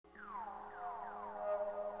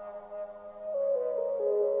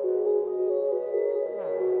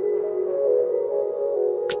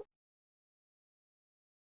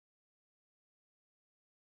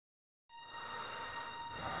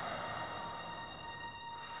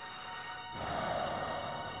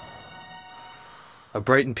A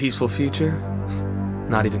bright and peaceful future?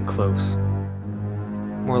 Not even close.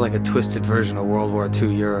 More like a twisted version of World War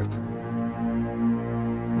II Europe.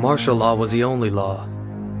 Martial law was the only law.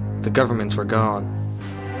 The governments were gone.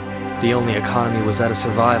 The only economy was that of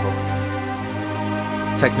survival.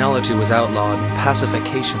 Technology was outlawed and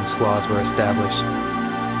pacification squads were established.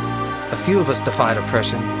 A few of us defied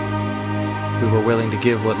oppression. We were willing to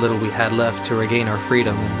give what little we had left to regain our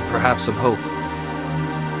freedom and perhaps some hope.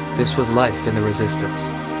 This was life in the resistance.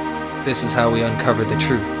 This is how we uncovered the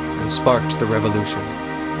truth and sparked the revolution.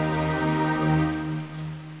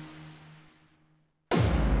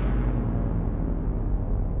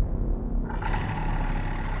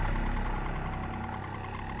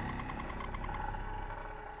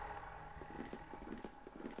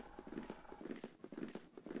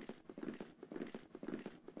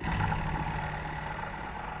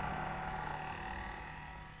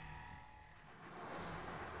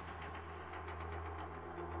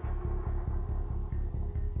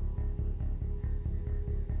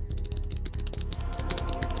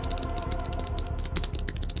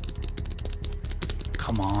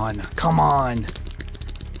 Come on.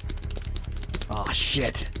 Oh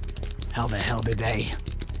shit. How the hell did they?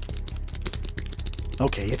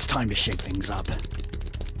 Okay, it's time to shake things up.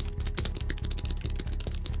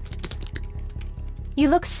 You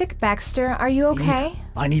look sick, Baxter. Are you okay?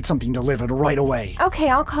 I need something delivered right away. Okay,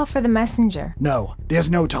 I'll call for the messenger. No, there's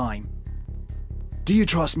no time. Do you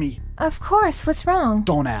trust me? Of course. What's wrong?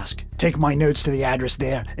 Don't ask. Take my notes to the address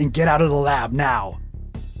there and get out of the lab now.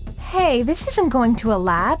 Hey, this isn't going to a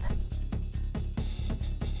lab.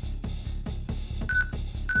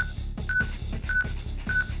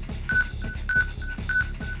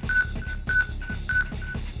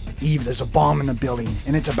 Eve, there's a bomb in the building,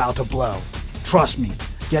 and it's about to blow. Trust me.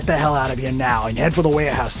 Get the hell out of here now and head for the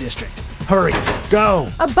warehouse district. Hurry, go!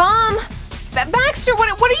 A bomb? Baxter,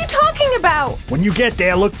 what are you talking about? When you get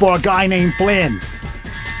there, look for a guy named Flynn.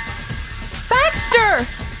 Baxter!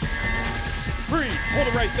 Freeze! Hold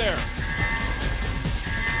it right there.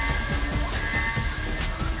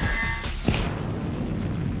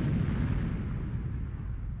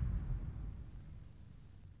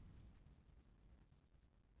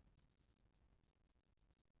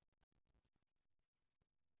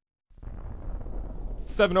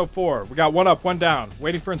 "704. We got one up, one down.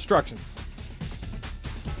 Waiting for instructions."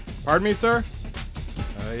 Pardon me, sir?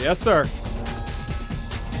 Yes, sir.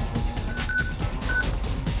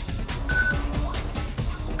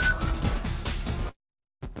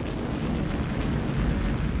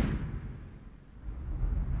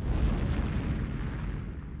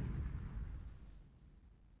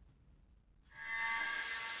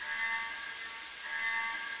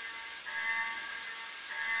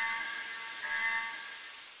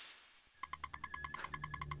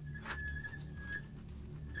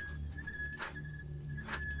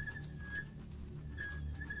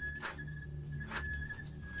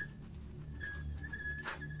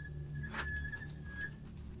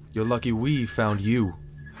 You're lucky we found you.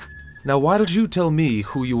 Now why don't you tell me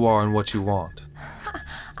who you are and what you want?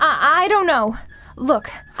 I don't know.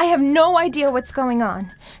 Look, I have no idea what's going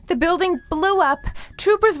on. The building blew up.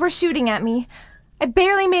 Troopers were shooting at me. I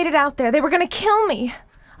barely made it out there. They were gonna kill me.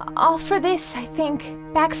 All for this, I think.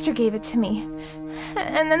 Baxter gave it to me.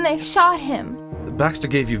 And then they shot him. Baxter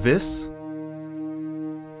gave you this?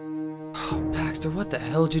 Baxter, what the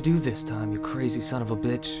hell did you do this time, you crazy son of a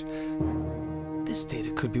bitch? This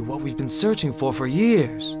data could be what we've been searching for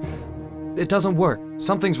years. It doesn't work.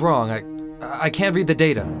 Something's wrong. I can't read the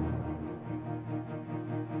data.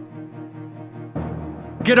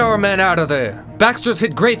 Get our men out of there! Baxter's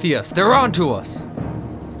hit Graythius! They're on to us!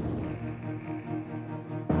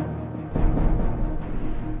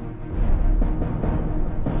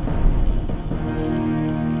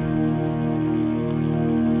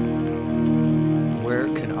 Where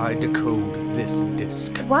can I decode this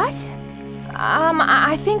disc? What?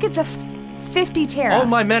 I think it's a 50 tera. All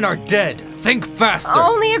my men are dead! Think faster!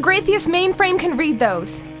 Only a Graythius mainframe can read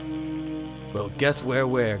those. Well, guess where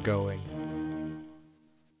we're going.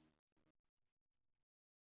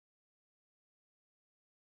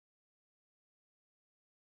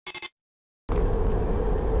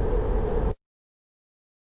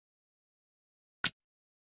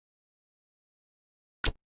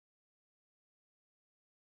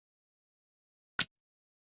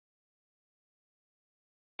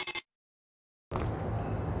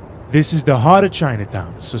 This is the heart of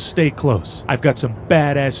Chinatown, so stay close. I've got some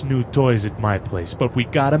badass new toys at my place, but we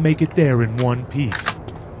gotta make it there in one piece.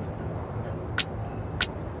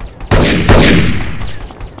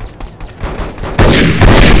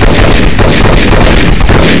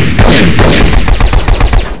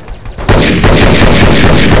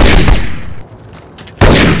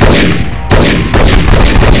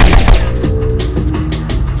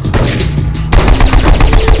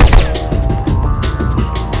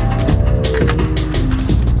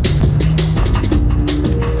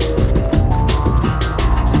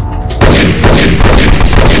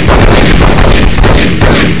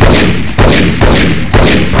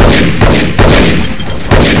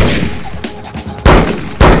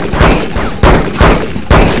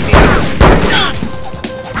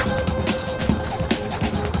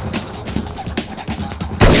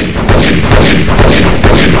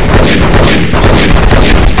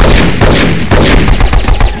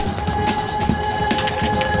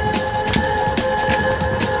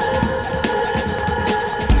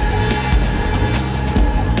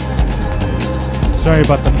 Sorry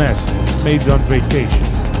about the mess. Maid's on vacation.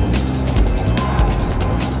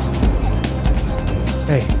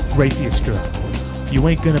 Hey, Raytheus girl. You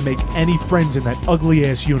ain't gonna make any friends in that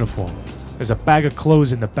ugly-ass uniform. There's a bag of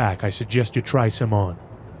clothes in the back. I suggest you try some on.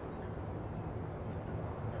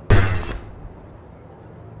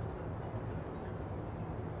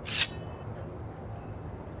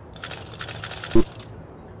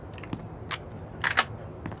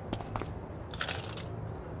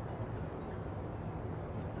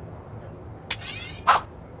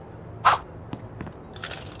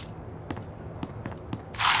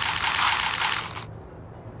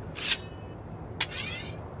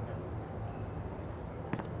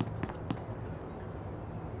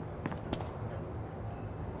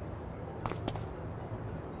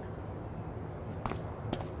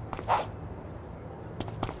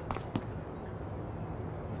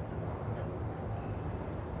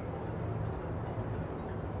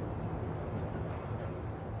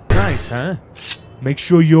 Nice, huh? Make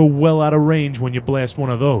sure you're well out of range when you blast one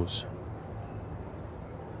of those.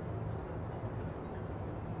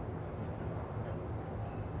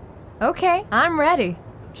 Okay, I'm ready.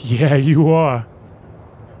 Yeah, you are.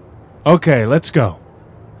 Okay, let's go.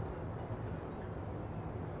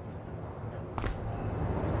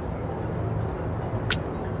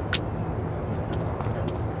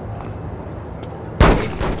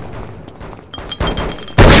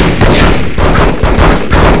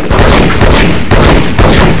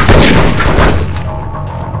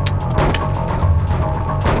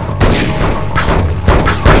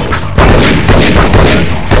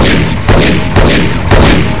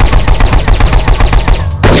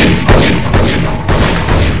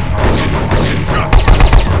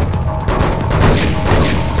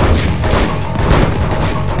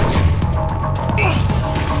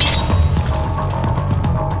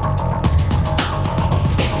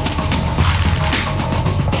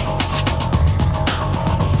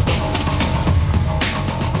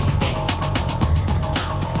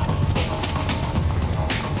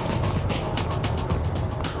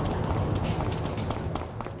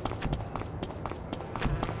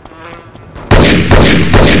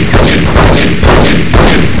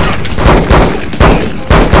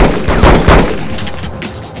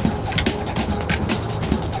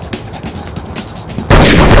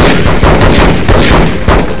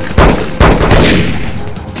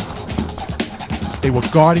 They were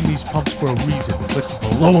guarding these pumps for a reason. Let's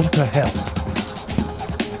blow them to hell.